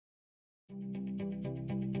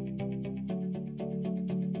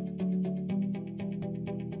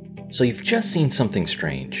So you've just seen something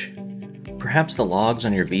strange. Perhaps the logs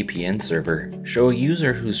on your VPN server show a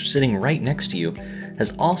user who's sitting right next to you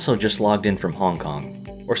has also just logged in from Hong Kong.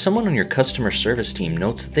 Or someone on your customer service team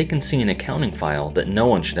notes that they can see an accounting file that no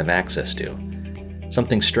one should have access to.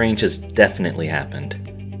 Something strange has definitely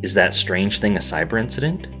happened. Is that strange thing a cyber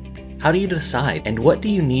incident? How do you decide, and what do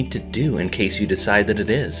you need to do in case you decide that it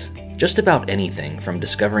is? Just about anything, from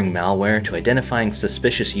discovering malware to identifying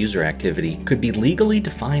suspicious user activity, could be legally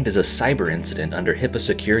defined as a cyber incident under HIPAA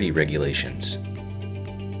security regulations.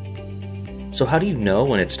 So how do you know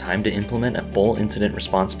when it's time to implement a full incident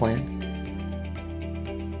response plan?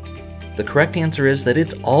 The correct answer is that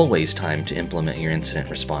it's always time to implement your incident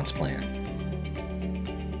response plan.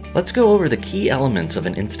 Let's go over the key elements of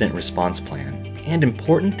an incident response plan and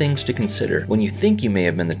important things to consider when you think you may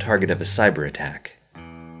have been the target of a cyber attack.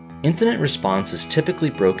 Incident response is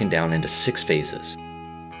typically broken down into 6 phases: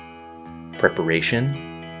 preparation,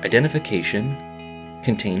 identification,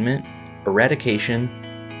 containment, eradication,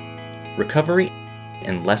 recovery,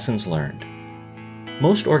 and lessons learned.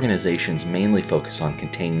 Most organizations mainly focus on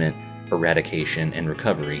containment, eradication, and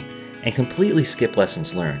recovery, and completely skip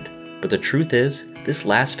lessons learned, but the truth is, this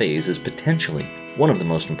last phase is potentially one of the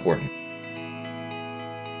most important.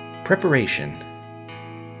 Preparation.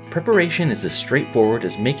 Preparation is as straightforward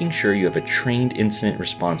as making sure you have a trained incident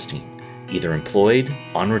response team, either employed,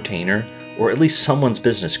 on retainer, or at least someone's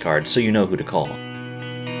business card so you know who to call.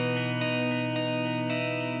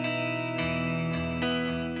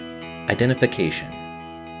 Identification.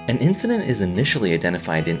 An incident is initially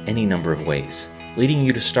identified in any number of ways, leading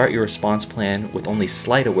you to start your response plan with only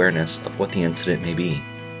slight awareness of what the incident may be.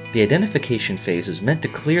 The identification phase is meant to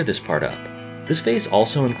clear this part up. This phase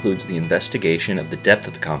also includes the investigation of the depth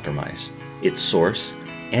of the compromise, its source,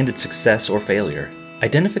 and its success or failure.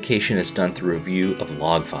 Identification is done through review of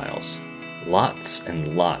log files. Lots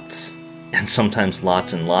and lots, and sometimes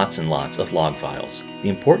lots and lots and lots of log files. The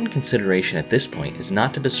important consideration at this point is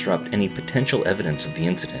not to disrupt any potential evidence of the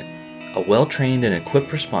incident. A well-trained and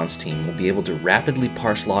equipped response team will be able to rapidly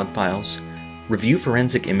parse log files, review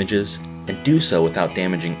forensic images, and do so without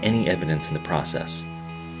damaging any evidence in the process.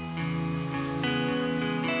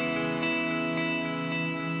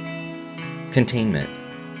 Containment.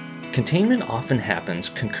 Containment often happens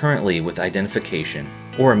concurrently with identification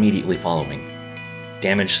or immediately following.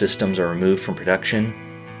 Damaged systems are removed from production,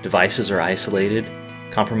 devices are isolated,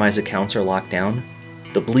 compromised accounts are locked down.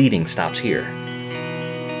 The bleeding stops here.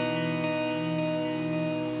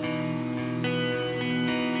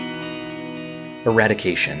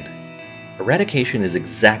 Eradication. Eradication is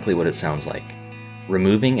exactly what it sounds like: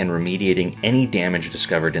 removing and remediating any damage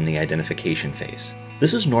discovered in the identification phase.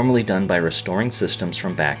 This is normally done by restoring systems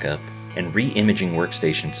from backup and re-imaging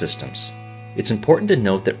workstation systems. It's important to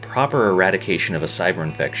note that proper eradication of a cyber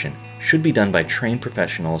infection should be done by trained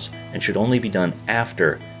professionals and should only be done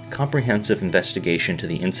after comprehensive investigation to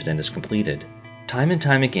the incident is completed. Time and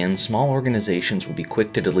time again, small organizations will be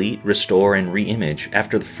quick to delete, restore, and re-image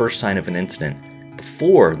after the first sign of an incident,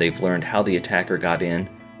 before they've learned how the attacker got in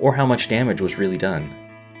or how much damage was really done.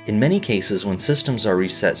 In many cases, when systems are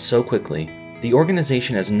reset so quickly, the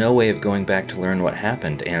organization has no way of going back to learn what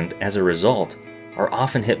happened and, as a result, are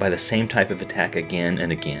often hit by the same type of attack again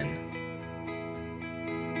and again.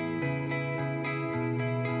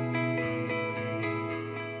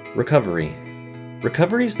 Recovery.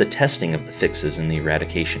 Recovery is the testing of the fixes in the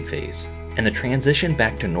eradication phase, and the transition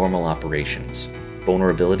back to normal operations.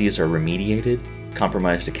 Vulnerabilities are remediated,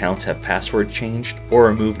 compromised accounts have passwords changed or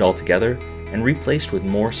removed altogether, and replaced with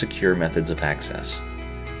more secure methods of access.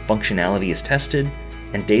 Functionality is tested,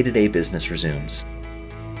 and day-to-day business resumes.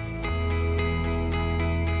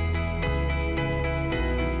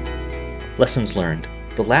 Lessons learned.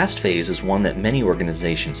 The last phase is one that many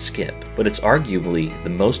organizations skip, but it's arguably the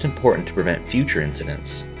most important to prevent future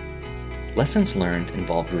incidents. Lessons learned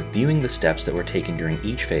involve reviewing the steps that were taken during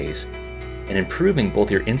each phase and improving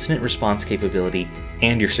both your incident response capability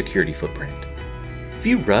and your security footprint. If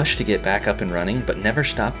you rush to get back up and running but never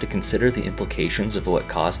stop to consider the implications of what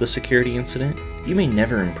caused the security incident, you may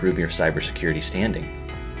never improve your cybersecurity standing.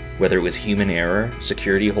 Whether it was human error,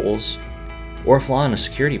 security holes, or a flaw in a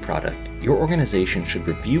security product, your organization should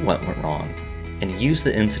review what went wrong and use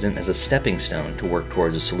the incident as a stepping stone to work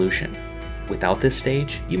towards a solution. Without this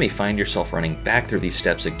stage, you may find yourself running back through these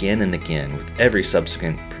steps again and again with every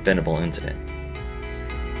subsequent preventable incident.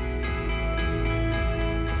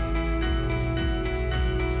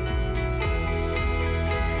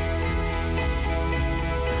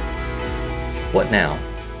 What now?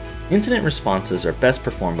 Incident responses are best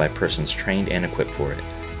performed by persons trained and equipped for it,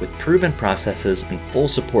 with proven processes and full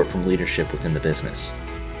support from leadership within the business.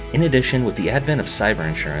 In addition, with the advent of cyber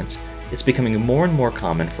insurance, it's becoming more and more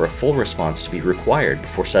common for a full response to be required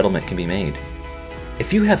before settlement can be made.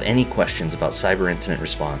 If you have any questions about cyber incident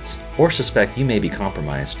response, or suspect you may be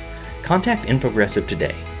compromised, contact Infogressive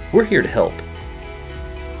today. We're here to help.